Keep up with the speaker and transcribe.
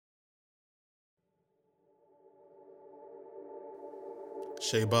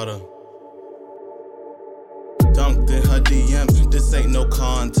Shae Butta. Dunked in her DM, this ain't no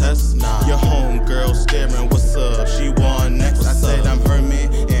contest. Nah. Your homegirl staring, what's up? She won next. I said I'm her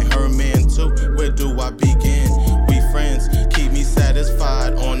man and her man too. Where do I begin? We friends, keep me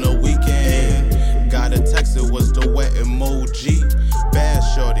satisfied on the weekend. Got a text, it was the wet emoji. Bad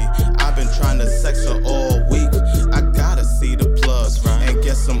shorty, I've been trying to sex her all week. I gotta see the plugs and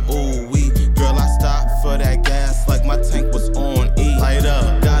get some ooh wee. Girl, I stopped for that gas like my tank was on E. Light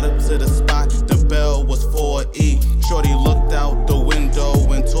up, got up to the spot, the bell was 4E. Shorty looked out the window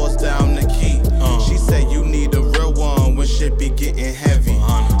and tossed down the key. She said you need a real one when shit be getting heavy.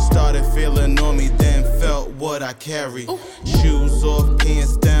 Started feeling on me, then felt what I carry. Shoes off,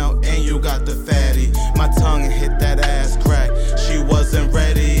 pants down, and you got the fatty. My tongue hit that ass crack, she wasn't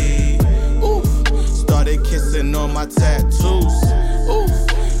ready. Ooh, started kissing on my tattoos. Ooh,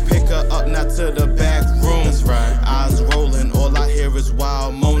 pick her up, not to the back room. That's right. Eyes rolling, all I hear is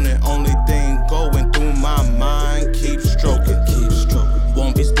wild moaning. Only thing going through my mind, keep stroking, keep stroking.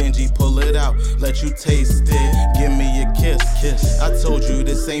 Won't be stingy, pull it out, let you taste it. Give me a kiss, kiss. I told you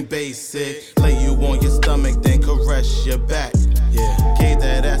this ain't basic. Lay you on your stomach, then caress your back. Yeah, gave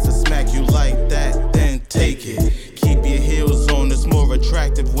that ass a smack, you like that, then take it. Keep your heels on, it's more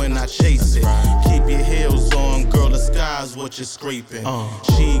attractive when I chase it. Keep your heels on, girl, the sky's what you're scraping.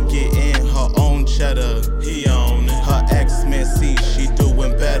 She getting her own cheddar, he on it. Her ex-man sees she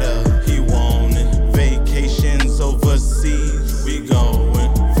doing better, he want it. Vacations overseas,